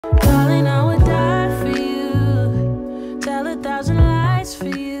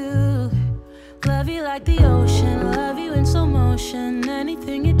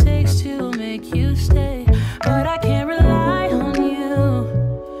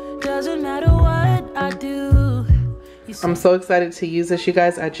I'm so excited to use this, you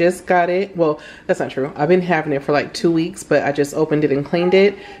guys. I just got it. Well, that's not true. I've been having it for like 2 weeks, but I just opened it and cleaned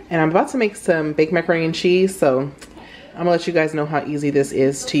it. And I'm about to make some baked macaroni and cheese, so I'm gonna let you guys know how easy this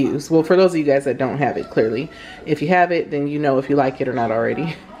is to use. Well, for those of you guys that don't have it, clearly. If you have it, then you know if you like it or not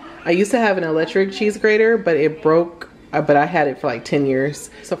already. I used to have an electric cheese grater, but it broke, but I had it for like 10 years.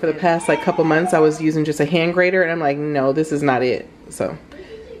 So for the past like couple months, I was using just a hand grater, and I'm like, no, this is not it. So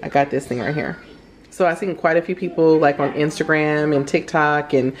I got this thing right here. So I've seen quite a few people like on Instagram and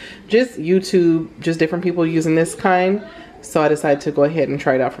TikTok and just YouTube, just different people using this kind. So I decided to go ahead and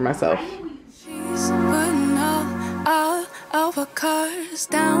try it out for myself. She's putting all of her cards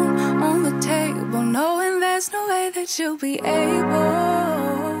down on the table, knowing there's no way that you'll be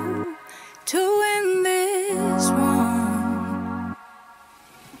able to win this one.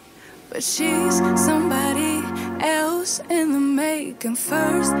 But she's somebody else in the making.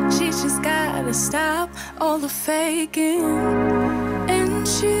 First, she just gotta stop all the faking, and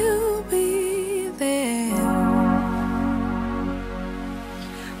she'll be there.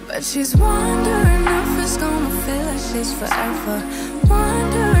 But she's wondering if it's gonna feel like she's forever.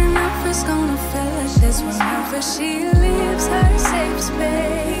 Wondering if it's gonna feel like this whenever she leaves her safe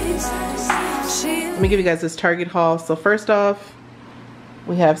space. Let me give you guys this Target haul. So first off,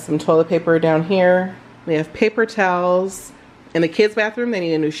 we have some toilet paper down here. We have paper towels. In the kids' bathroom, they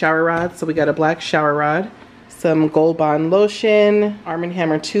need a new shower rod, so we got a black shower rod. Some Gold Bond lotion, Arm &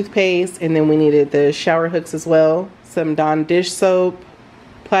 Hammer toothpaste, and then we needed the shower hooks as well. Some Dawn dish soap,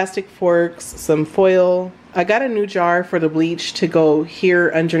 plastic forks, some foil. I got a new jar for the bleach to go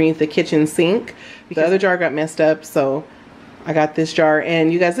here underneath the kitchen sink. The other jar got messed up, so I got this jar.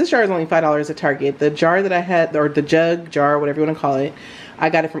 And you guys, this jar is only $5 at Target. The jar that I had, or the jug jar, whatever you want to call it, I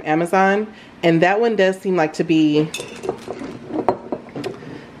got it from Amazon. And that one does seem like to be,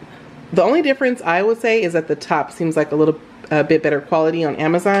 the only difference I would say is that the top seems like a bit better quality on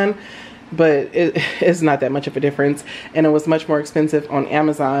Amazon, but it's not that much of a difference. And it was much more expensive on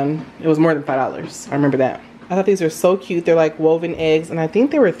Amazon. It was more than $5. I remember that. I thought these are so cute. They're like woven eggs, and I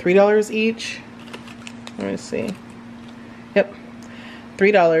think they were $3 each. Let me see. Yep,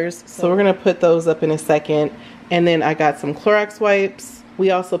 $3. So we're gonna put those up in a second. And then I got some Clorox wipes. We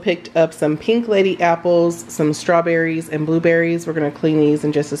also picked up some Pink Lady apples, some strawberries and blueberries. We're gonna clean these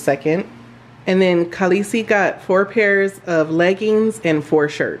in just a second. And then Khaleesi got 4 pairs of leggings and 4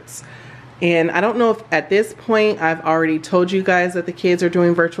 shirts. And I don't know if at this point I've already told you guys that the kids are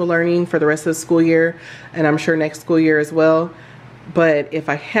doing virtual learning for the rest of the school year, and I'm sure next school year as well. But if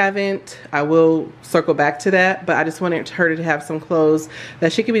I haven't, I will circle back to that. But I just wanted her to have some clothes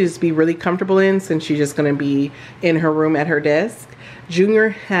that she could just be really comfortable in, since she's just going to be in her room at her desk. Junior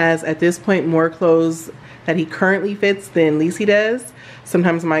has at this point more clothes that he currently fits than Lacey does.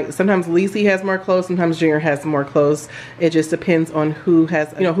 Sometimes Lacey has more clothes, sometimes Junior has more clothes. It just depends on who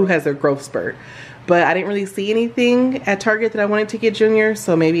has, who has their growth spurt. But I didn't really see anything at Target that I wanted to get Junior,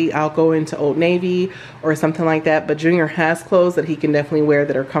 so maybe I'll go into Old Navy or something like that. But Junior has clothes that he can definitely wear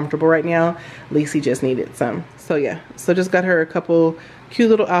that are comfortable right now. Lacey just needed some. So yeah, so just got her a couple cute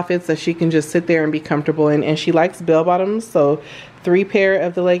little outfits that she can just sit there and be comfortable in. And she likes bell bottoms, so 3 pair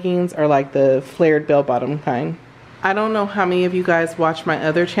of the leggings are like the flared bell bottom kind. I don't know how many of you guys watch my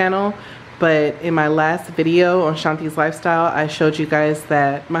other channel, but in my last video on Shanthislifestyle, I showed you guys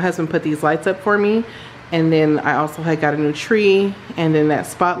that my husband put these lights up for me. And then I also had got a new tree, and then that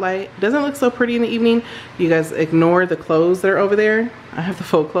spotlight. It doesn't look so pretty in the evening. You guys ignore the clothes that are over there. I have to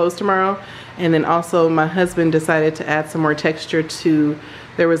fold clothes tomorrow. And then also my husband decided to add some more texture to,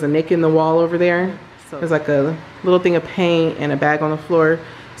 there was a nick in the wall over there. So there's like a little thing of paint and a bag on the floor.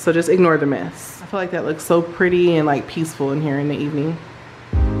 So just ignore the mess. I feel like that looks so pretty and like peaceful in here in the evening.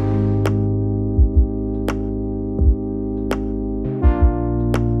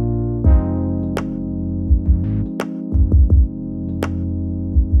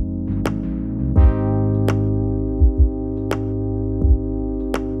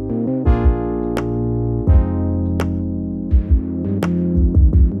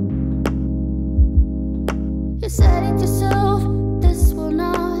 You said it yourself, this will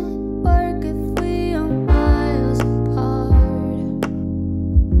not work if we are miles apart.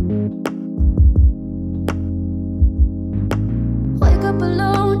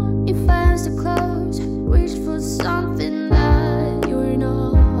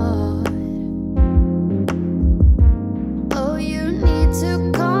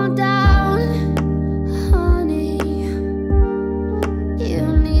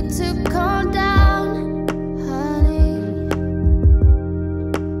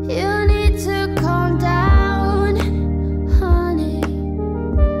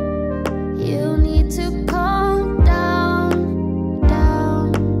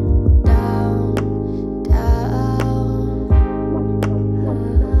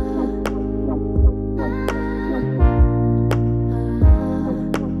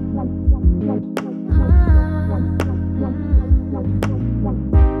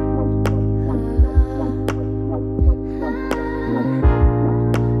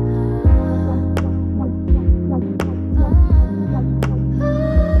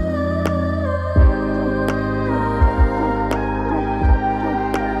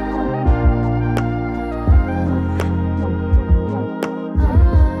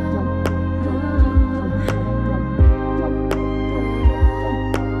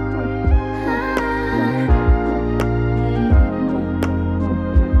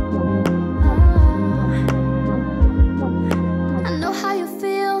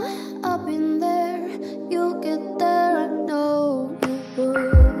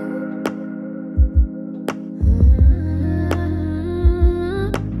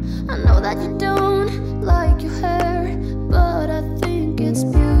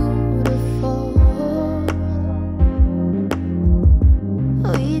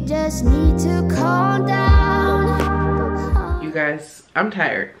 you just need to calm down. You guys, I'm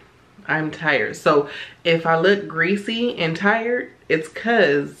tired. I'm tired. So if I look greasy and tired, it's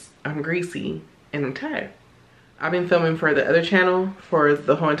cause I'm greasy and I'm tired. I've been filming for the other channel for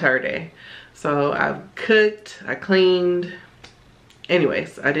the whole entire day. So I've cooked, I cleaned.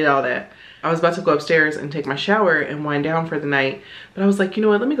 Anyways, I did all that. I was about to go upstairs and take my shower and wind down for the night. But I was like, you know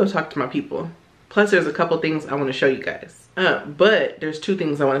what? Let me go talk to my people. Plus there's a couple things I want to show you guys. But there's two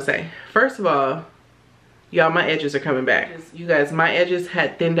things I want to say. First of all, y'all, my edges are coming back. You guys, my edges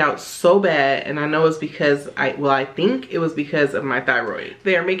had thinned out so bad, and I know it's because I think it was because of my thyroid.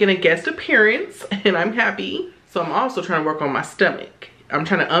 They are making a guest appearance, and I'm happy. So I'm also trying to work on my stomach. I'm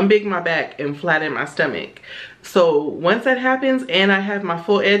trying to unbig my back and flatten my stomach. So once that happens and I have my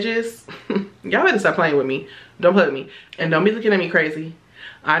full edges, y'all better stop playing with me. Don't play with me. And don't be looking at me crazy.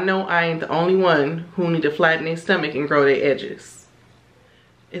 I know I ain't the only one who need to flatten their stomach and grow their edges.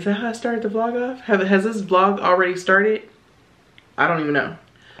 Is that how I started the vlog off? Has this vlog already started? I don't even know.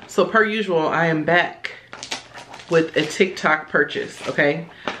 So per usual, I am back with a TikTok purchase, okay?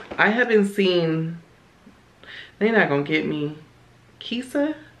 I have been seeing, they're not gonna get me.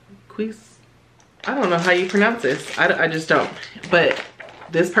 Qissa? I don't know how you pronounce this. I just don't. But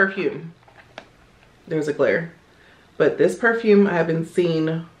this perfume, there's a glare. But this perfume, I have been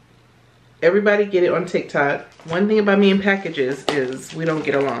seeing everybody get it on TikTok. One thing about me and packages is we don't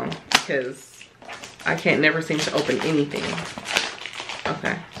get along because I can't never seem to open anything.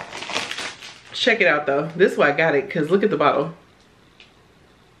 Okay. Check it out though. This is why I got it, because look at the bottle.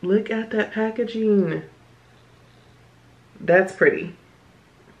 Look at that packaging. That's pretty.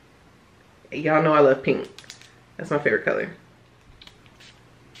 Y'all know I love pink. That's my favorite color.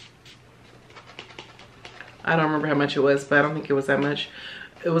 I don't remember how much it was, but I don't think it was that much.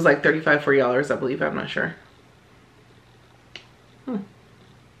 It was like $35, $40, I believe. I'm not sure. Oh,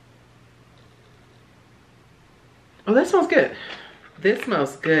 that smells good. This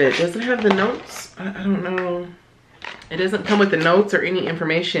smells good. Does it have the notes? I don't know. It doesn't come with the notes or any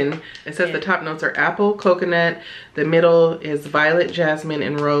information. It says the top notes are apple, coconut, the middle is violet, jasmine,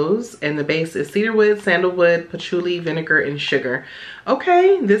 and rose, and the base is cedarwood, sandalwood, patchouli, vinegar, and sugar.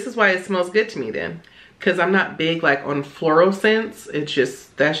 Okay, this is why it smells good to me then. Because I'm not big like on floral scents. It's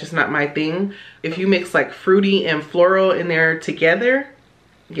just, that's just not my thing. If you mix like fruity and floral in there together,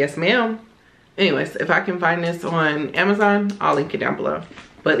 yes ma'am. Anyways, if I can find this on Amazon, I'll link it down below.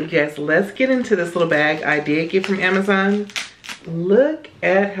 But yes, let's get into this little bag I did get from Amazon. Look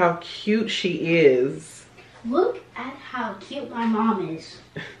at how cute she is. Look at how cute my mom is.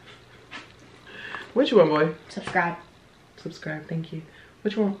 What you want, boy? Subscribe. Subscribe, thank you.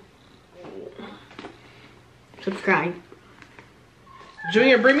 What you want? Subscribe.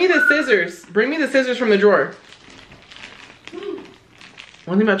 Junior, bring me the scissors. Bring me the scissors from the drawer.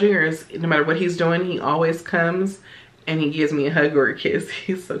 One thing about Junior is no matter what he's doing, he always comes and he gives me a hug or a kiss.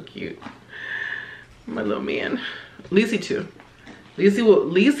 He's so cute. My little man. Lizzie too.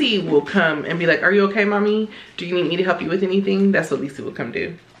 Lizzie will come and be like, are you okay, mommy? Do you need me to help you with anything? That's what Lizzie will come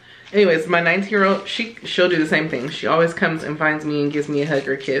do. Anyways, my 19-year-old, she'll do the same thing. She always comes and finds me and gives me a hug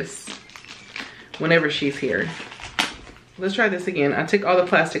or a kiss whenever she's here. Let's try this again. I took all the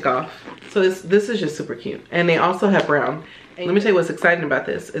plastic off. So this is just super cute. And they also have brown. And let me tell you what's exciting about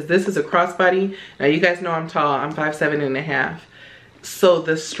this is a crossbody. Now you guys know I'm tall. I'm 5'7.5". So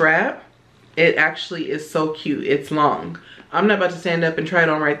the strap, it actually is so cute. It's long. I'm not about to stand up and try it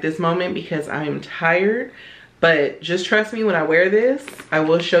on right this moment because I am tired. But just trust me, when I wear this, I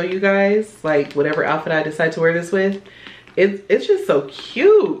will show you guys like whatever outfit I decide to wear this with. It's just so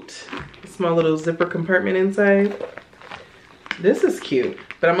cute. Small little zipper compartment inside. This is cute.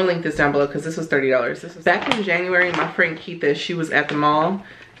 But I'm gonna link this down below because this was $30. This was back in January. My friend Keitha, she was at the mall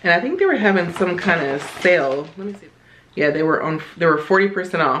and I think they were having some kind of sale. Let me see. Yeah, they were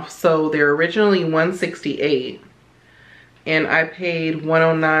 40% off. So they're originally $168 and I paid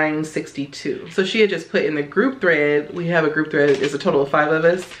 $109.62. So she had just put in the group thread. We have a group thread. It's a total of 5 of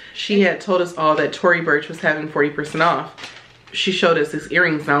us. She had told us all that Tory Burch was having 40% off. She showed us these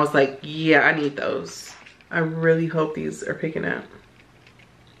earrings and I was like, yeah, I need those. I really hope these are picking up.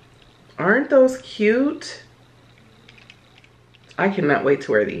 Aren't those cute? I cannot wait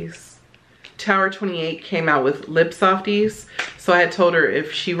to wear these. Tower 28 came out with lip softies. So I had told her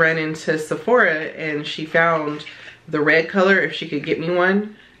if she ran into Sephora and she found the red color, if she could get me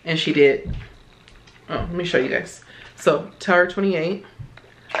one. And she did. Oh, let me show you guys. So Tower 28.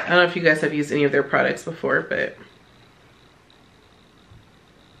 I don't know if you guys have used any of their products before, but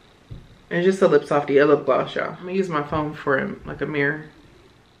it's just a lip softy, a lip gloss, y'all. I'm gonna use my phone for like a mirror.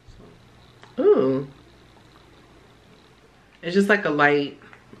 Ooh. It's just like a light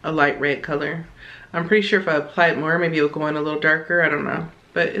a light red color. I'm pretty sure if I apply it more, maybe it'll go in a little darker. I don't know,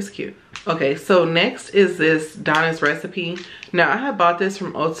 but it's cute. Okay, so next is this Donna's Recipe. Now, I had bought this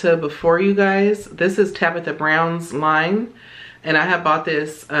from Ulta before, you guys. This is Tabitha Brown's line, and I had bought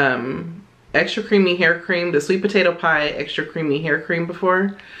this extra creamy hair cream, the sweet potato pie extra creamy hair cream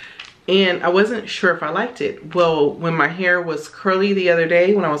before, and I wasn't sure if I liked it. Well, when my hair was curly the other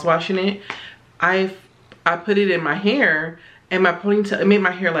day when I was washing it, I put it in my hair, and my ponytail, it made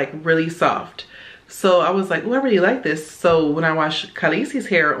my hair like really soft. So I was like, oh, I really like this. So when I washed Khaleesi's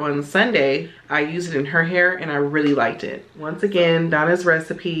hair on Sunday, I used it in her hair and I really liked it. Once again, Donna's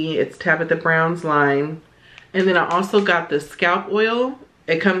Recipe. It's Tabitha Brown's line. And then I also got the scalp oil.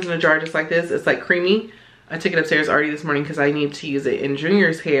 It comes in a jar just like this. It's like creamy. I took it upstairs already this morning because I need to use it in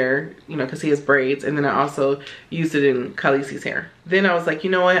Junior's hair, you know, because he has braids. And then I also used it in Khaleesi's hair. Then I was like, you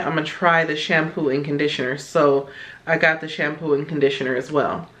know what? I'm going to try the shampoo and conditioner. So I got the shampoo and conditioner as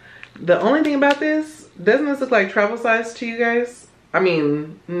well. The only thing about this, doesn't this look like travel size to you guys? I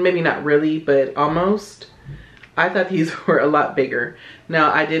mean, maybe not really, but almost. I thought these were a lot bigger.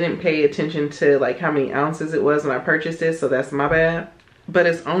 Now, I didn't pay attention to like how many ounces it was when I purchased it, so that's my bad. But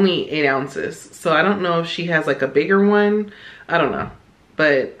it's only 8 ounces. So I don't know if she has like a bigger one. I don't know.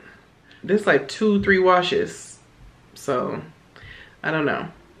 But this like 2-3 washes. So I don't know.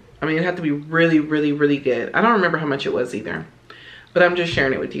 I mean, it'd have to be really, really, really good. I don't remember how much it was either. But I'm just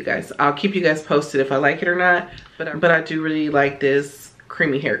sharing it with you guys. I'll keep you guys posted if I like it or not. But I do really like this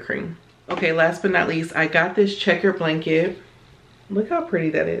creamy hair cream. Okay, last but not least, I got this checker blanket. Look how pretty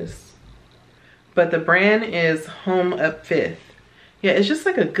that is. But the brand is Home Up Fifth. Yeah, it's just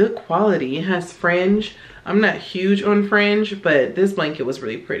like a good quality. It has fringe. I'm not huge on fringe, but this blanket was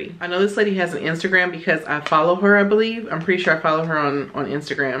really pretty. I know this lady has an Instagram because I follow her, I believe. I'm pretty sure I follow her on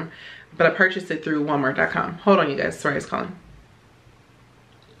Instagram. But I purchased it through Walmart.com. Hold on, you guys. Sorry, it's calling.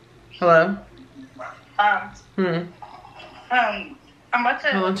 Hello? I'm about to...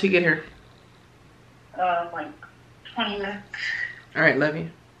 How long till you get here? Like 20 minutes. All right, love you.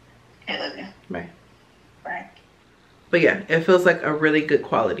 I love you. Bye. Bye. But yeah, it feels like a really good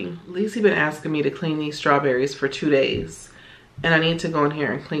quality. Lacey been asking me to clean these strawberries for 2 days. And I need to go in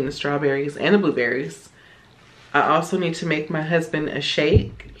here and clean the strawberries and the blueberries. I also need to make my husband a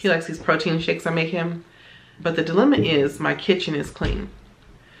shake. He likes these protein shakes I make him. But the dilemma is my kitchen is clean.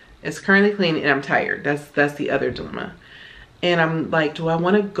 It's currently clean and I'm tired. That's the other dilemma. And I'm like, do I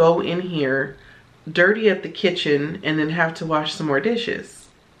want to go in here, dirty up the kitchen, and then have to wash some more dishes?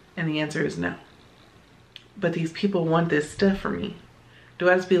 And the answer is no. But these people want this stuff from me. Do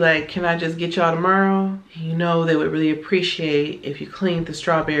I just be like, can I just get y'all tomorrow? You know, they would really appreciate if you cleaned the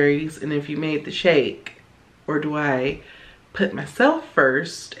strawberries and if you made the shake. Or do I put myself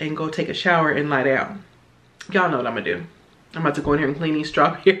first and go take a shower and lie down? Y'all know what I'm gonna do. I'm about to go in here and clean these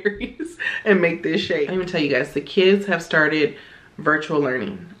strawberries and make this shake. Let me tell you guys, the kids have started virtual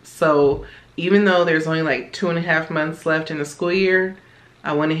learning. So even though there's only like 2.5 months left in the school year,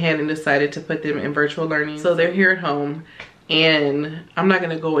 I went ahead and decided to put them in virtual learning. So they're here at home, and I'm not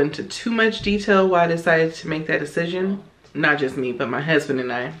gonna go into too much detail why I decided to make that decision. Not just me, but my husband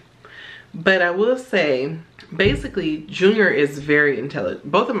and I. But I will say, basically, Junior is very intelligent.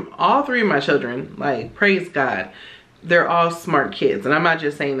 Both of them, all 3 of my children, like, praise God, they're all smart kids. And I'm not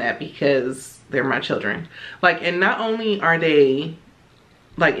just saying that because they're my children. Like, and not only are they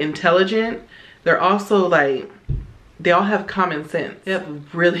like intelligent, they're also like, they all have common sense. They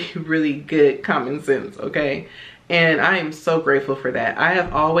have really, really good common sense, okay? And I am so grateful for that. I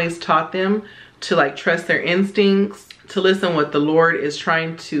have always taught them to like trust their instincts, to listen what the Lord is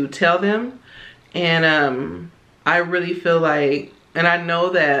trying to tell them. And I really feel like, and I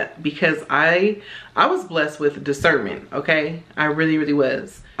know that because I was blessed with discernment, okay? I really, really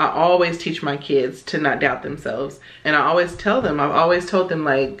was. I always teach my kids to not doubt themselves. And I always tell them, I've always told them,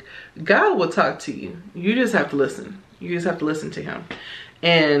 like, God will talk to you. You just have to listen. You just have to listen to him.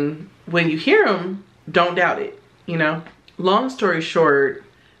 And when you hear him, don't doubt it, you know? Long story short,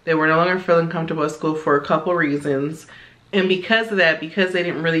 they were no longer feeling comfortable at school for a couple reasons. And because of that, because they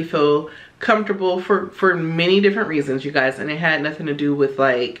didn't really feel comfortable for many different reasons, you guys, and it had nothing to do with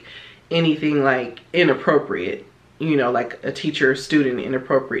like anything like inappropriate, you know, like a teacher student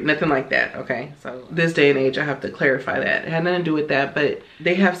inappropriate, nothing like that, okay? So this day and age, I have to clarify that. It had nothing to do with that, but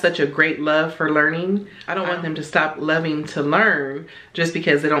they have such a great love for learning. I don't want them to stop loving to learn just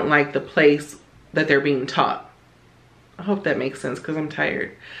because they don't like the place that they're being taught. I hope that makes sense because I'm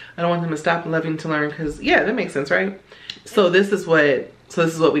tired. I don't want them to stop loving to learn because, yeah, that makes sense, right? So this is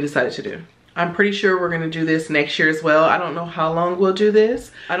what we decided to do. I'm pretty sure we're gonna do this next year as well. I don't know how long we'll do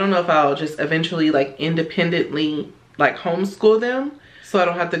this. I don't know if I'll just eventually like independently like homeschool them. so I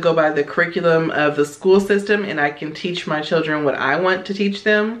don't have to go by the curriculum of the school system, and I can teach my children what I want to teach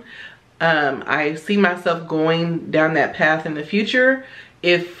them. I see myself going down that path in the future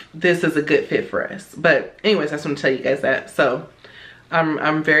if this is a good fit for us. But anyways, I just want to tell you guys that. So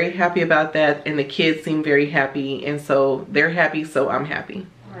I'm very happy about that, and the kids seem very happy, and so they're happy, so I'm happy.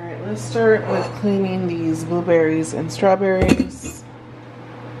 All right, let's start with cleaning these blueberries and strawberries.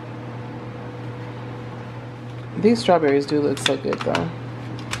 These strawberries do look so good though.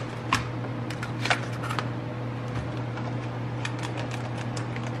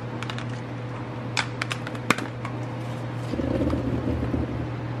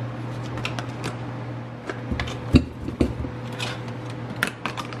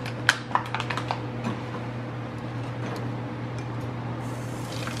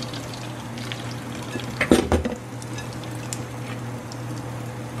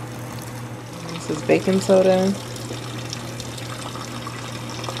 This is baking soda.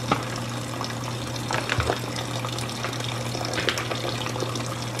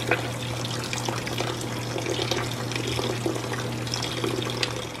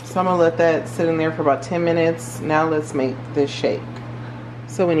 So I'm gonna let that sit in there for about 10 minutes. Now let's make this shake.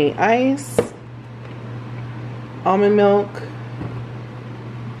 So we need ice, almond milk,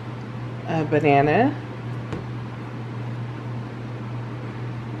 a banana,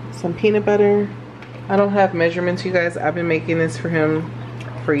 some peanut butter. I don't have measurements, you guys. I've been making this for him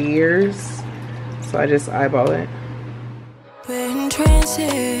for years, so I just eyeball it. We're in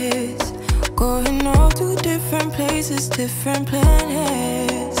trances, going off to different places, different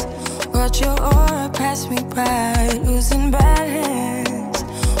planets. Watch your aura pass me by, losing balance.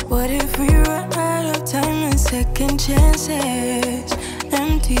 What if we run out of time and second chances?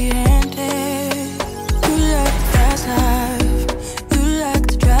 Empty-handed. You like the fast life, you like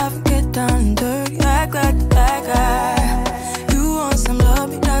to drive and get down and dirty, act like the bad guy. You want some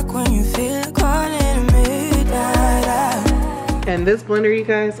love, like when you feel caught in a midnight hour. And this blender, you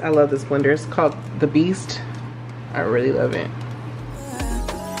guys, I love this blender. It's called The Beast. I really love it.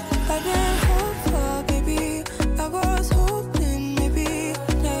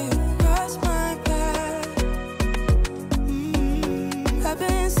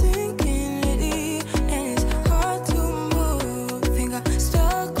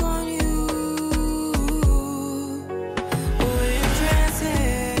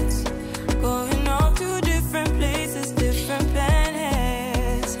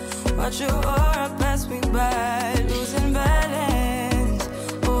 Your aura pass me by, losing balance.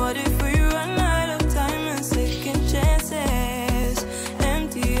 What if we run out of time and second chances?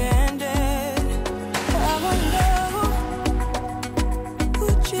 Empty-handed. I wonder,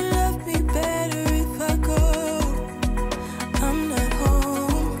 would you love me better if I go? I'm not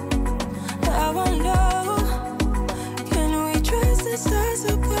home. I wonder, can we trust the stars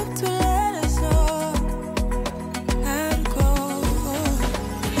above to let us know? I'd go.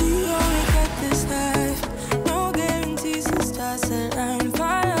 No guarantees and stars align.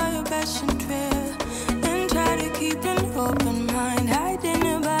 Follow your passion trail and try to keep an open mind. Hiding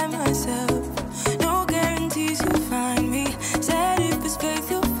it by myself. No guarantees you'll find me. Said if it's faith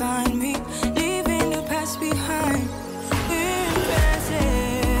you'll find me. Leaving the past behind. We're in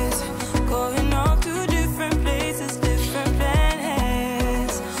trances, going off to different places, different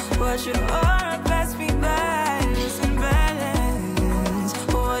planets. Watch your aura pass me by, losing balance.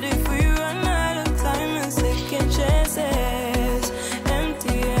 What if we run out of time and second chances?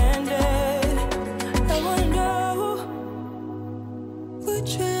 Empty-handed. I wonder, would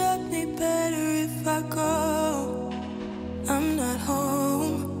you love me better if I go? I'm not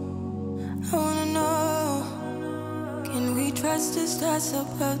home. I wanna know, can we trust the stars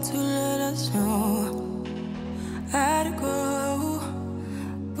above to let us know? I'd go.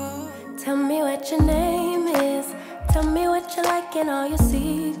 Tell me what your name is. Tell me what you like and all your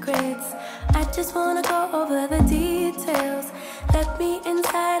secrets. I just wanna go over the details. Let me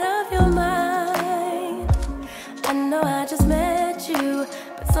inside of your mind. I know I just met you,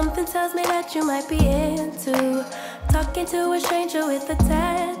 but something tells me that you might be into talking to a stranger with a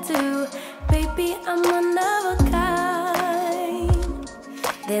tattoo. Baby, I'm one of a kind.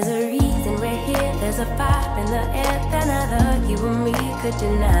 There's a reason we're here. There's a vibe in the air that neither you or me could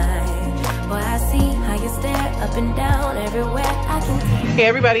deny. Boy, I see how you stare up and down everywhere I can see. Hey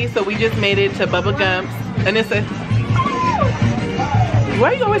everybody, so we just made it to Bubba Gump's. Anissa,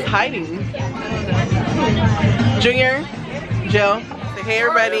 why are you always hiding? Junior, Jill, say hey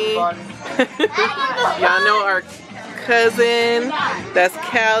everybody. Y'all know our cousin, that's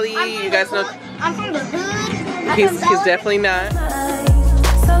Callie. You guys know I'm from the hood. he's definitely not.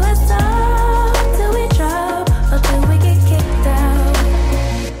 So let's talk till we drop or till we get kicked out.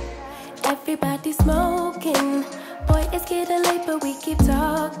 everybody smoking. Boy, it's getting late, but we keep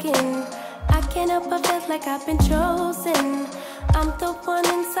talking. I can't help but feel like I've been chosen. I'm the one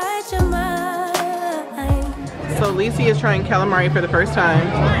inside your mind. So Lacey is trying calamari for the first time.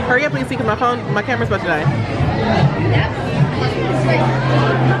 Hurry up, Lacey, because my camera's about to die.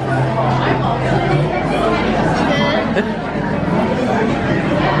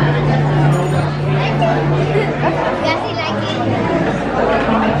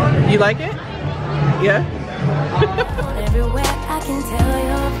 You like it? Yeah? Everywhere I can tell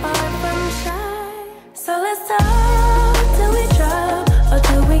your